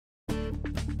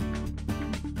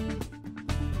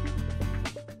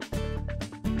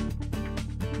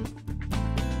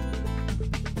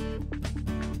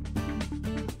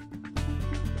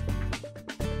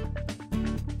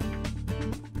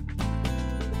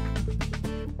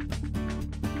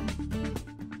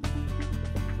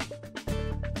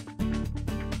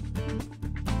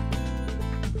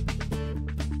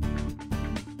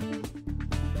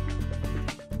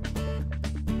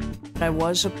I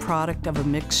was a product of a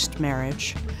mixed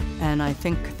marriage, and I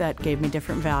think that gave me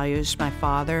different values. My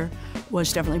father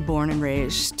was definitely born and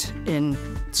raised in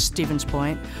Stevens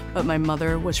Point, but my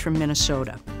mother was from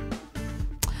Minnesota.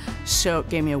 So it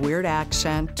gave me a weird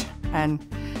accent, and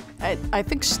I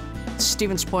think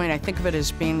Stevens Point, I think of it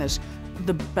as being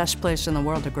the best place in the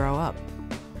world to grow up,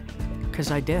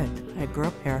 because I did. I grew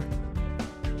up here.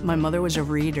 My mother was a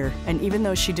reader, and even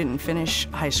though she didn't finish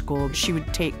high school, she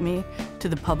would take me to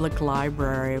the public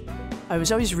library. I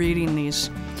was always reading these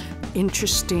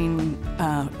interesting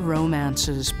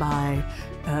romances by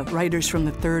writers from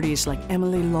the 30s, like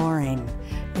Emily Loring,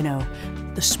 you know,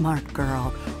 the smart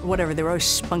girl, or whatever. They were always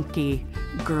spunky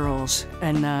girls,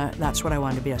 and that's what I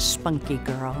wanted to be, a spunky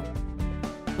girl.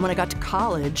 When I got to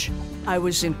college, I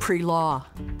was in pre-law.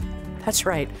 That's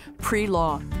right,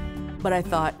 pre-law. But I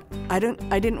thought, I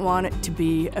didn't want it to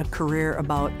be a career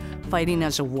about fighting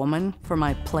as a woman for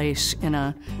my place in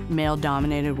a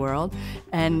male-dominated world.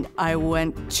 And I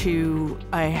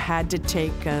had to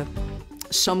take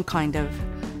some kind of,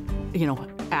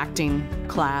 acting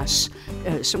class,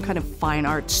 some kind of fine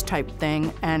arts type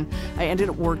thing. And I ended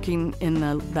up working in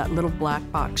that little black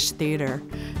box theater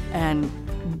and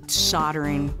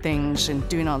soldering things and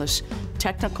doing all this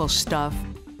technical stuff.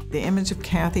 The image of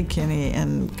Kathy Kinney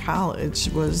in college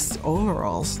was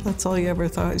overalls. That's all you ever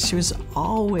thought. She was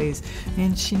always,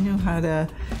 and she knew how to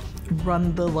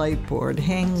run the light board,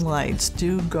 hang lights,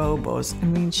 do gobos. I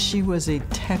mean, she was a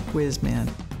tech whiz,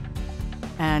 man.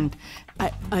 And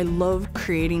I love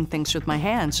creating things with my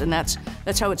hands, and that's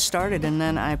how it started. And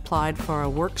then I applied for a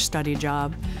work-study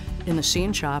job in the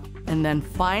scene shop. And then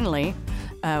finally,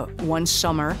 one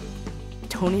summer,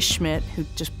 Tony Schmidt, who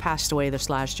just passed away this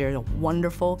last year, a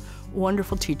wonderful,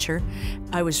 wonderful teacher.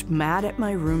 I was mad at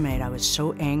my roommate. I was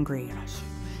so angry.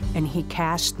 And he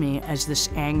cast me as this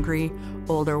angry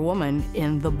older woman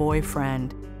in The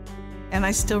Boyfriend. And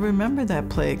I still remember that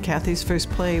play, Kathy's first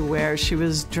play, where she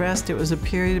was dressed. It was a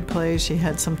period play. She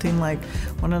had something like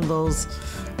one of those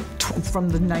from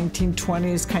the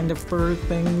 1920s kind of fur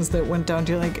things that went down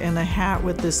to and a hat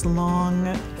with this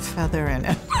long feather in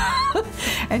it.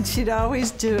 And she'd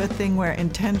always do a thing where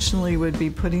intentionally would be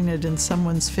putting it in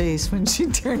someone's face when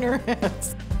she'd turn her head.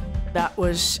 That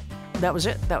was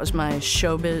it. That was my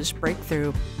showbiz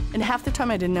breakthrough. And half the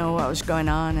time I didn't know what was going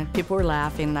on, and people were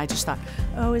laughing, and I just thought,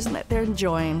 oh, isn't it, they're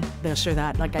enjoying this or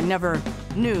that. Like, I never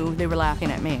knew they were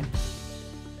laughing at me.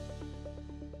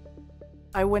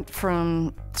 I went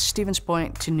from Stevens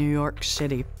Point to New York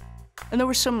City, and there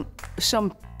were some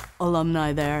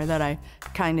alumni there that I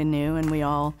kind of knew, and we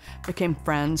all became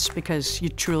friends because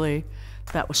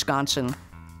that Wisconsin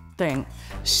thing.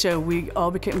 So we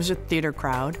all became, it was a theater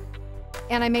crowd.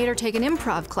 And I made her take an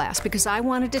improv class because I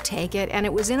wanted to take it, and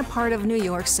it was in a part of New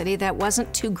York City that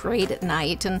wasn't too great at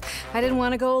night, and I didn't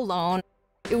want to go alone.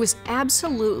 It was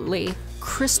absolutely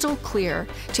crystal clear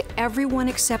to everyone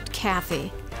except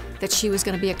Kathy that she was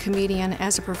going to be a comedian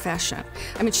as a profession.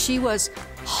 I mean, she was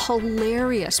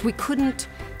hilarious. We couldn't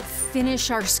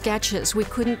finish our sketches. We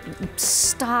couldn't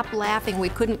stop laughing. We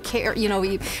couldn't care.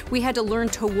 We had to learn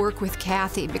to work with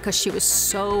Kathy because she was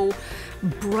so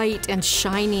bright and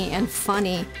shiny and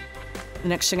funny. The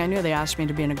next thing I knew, they asked me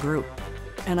to be in a group,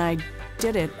 and I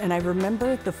did it. And I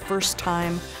remember the first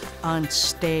time on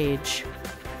stage,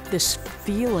 this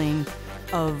feeling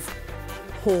of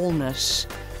wholeness,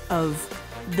 of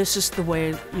this is the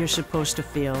way you're supposed to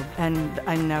feel. And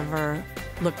I never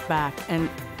looked back. And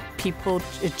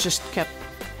it just kept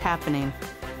happening.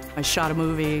 I shot a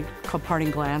movie called Parting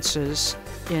Glances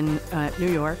in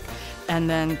New York. And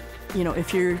then,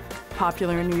 if you're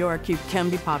popular in New York, you can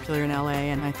be popular in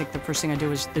LA. And I think the first thing I did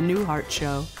was the Newhart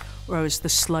show, where I was the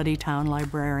slutty town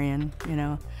librarian,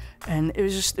 And it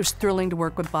was thrilling to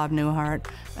work with Bob Newhart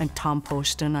and Tom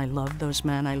Poston. I loved those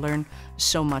men. I learned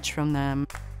so much from them.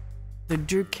 The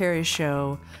Drew Carey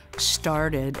show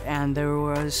started, and there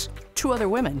was 2 other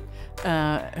women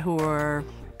who were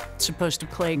supposed to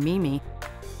play Mimi.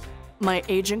 My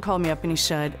agent called me up and he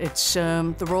said, it's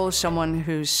the role of someone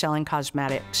who's selling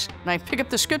cosmetics. And I picked up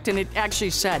the script and it actually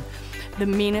said, the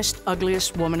meanest,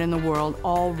 ugliest woman in the world,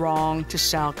 all wrong to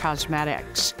sell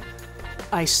cosmetics.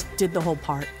 I did the whole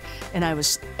part, and I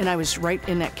was right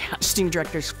in that casting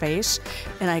director's face,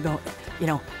 and I go,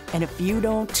 and if you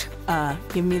don't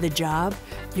give me the job,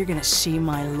 you're gonna see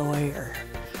my lawyer.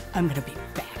 I'm gonna be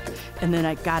back. And then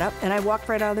I got up and I walked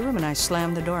right out of the room and I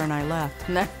slammed the door and I left.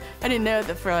 And I didn't know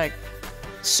that for like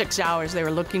 6 hours they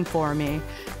were looking for me,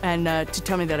 and to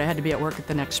tell me that I had to be at work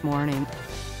the next morning.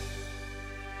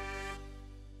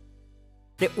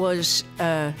 It was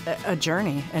a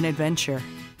journey, an adventure,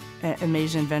 an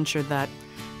amazing adventure that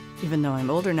even though I'm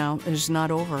older now, is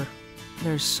not over.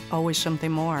 There's always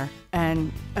something more.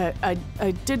 And I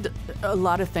did a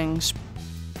lot of things,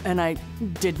 and I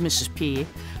did Mrs. P,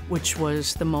 which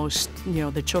was the most,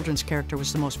 the children's character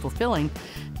was the most fulfilling,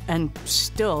 and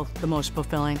still the most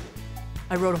fulfilling.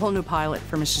 I wrote a whole new pilot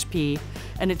for Mrs. P,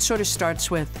 and it sort of starts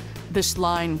with this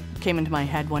line came into my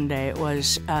head one day. It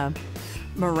was,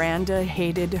 Miranda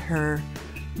hated her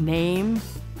name,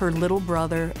 her little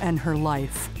brother, and her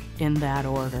life in that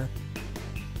order.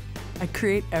 I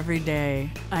create every day.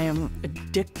 I am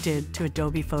addicted to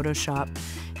Adobe Photoshop.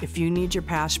 If you need your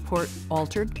passport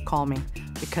altered, call me,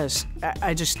 because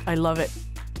I love it.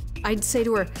 I'd say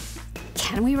to her,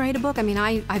 can we write a book? I mean,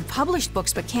 I've published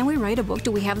books, but can we write a book?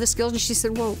 Do we have the skills? And she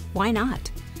said, well, why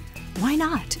not? Why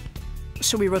not?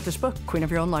 So we wrote this book, Queen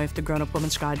of Your Own Life, The Grown-Up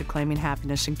Woman's Guide to Claiming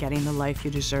Happiness and Getting the Life You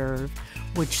Deserve,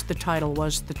 which the title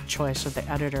was the choice of the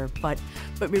editor. But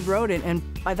we wrote it, and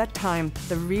by that time,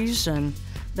 the reason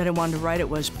that I wanted to write it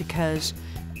was because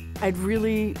I'd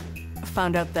really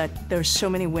found out that there's so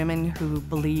many women who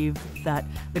believe that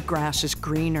the grass is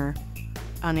greener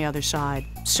on the other side.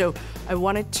 So I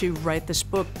wanted to write this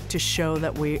book to show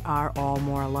that we are all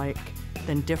more alike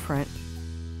than different.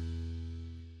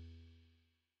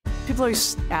 People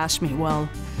always ask me, well,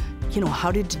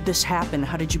 how did this happen?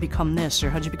 How did you become this, or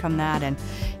how did you become that? And,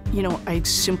 I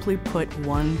simply put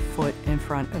one foot in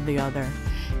front of the other.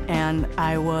 And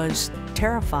I was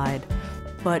terrified,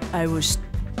 but I was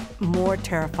more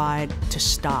terrified to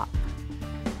stop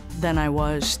than I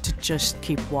was to just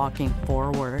keep walking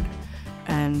forward.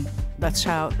 And that's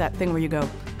how, that thing where you go,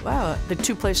 wow, the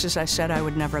two places I said I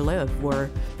would never live were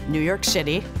New York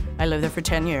City, I lived there for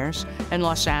 10 years, and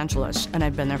Los Angeles, and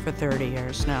I've been there for 30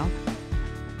 years now.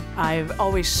 I've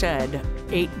always said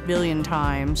 8 billion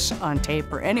times on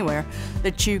tape or anywhere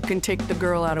that you can take the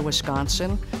girl out of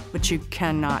Wisconsin, but you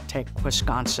cannot take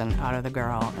Wisconsin out of the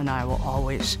girl. And I will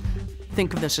always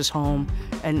think of this as home,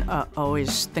 and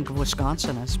always think of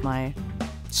Wisconsin as my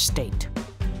state.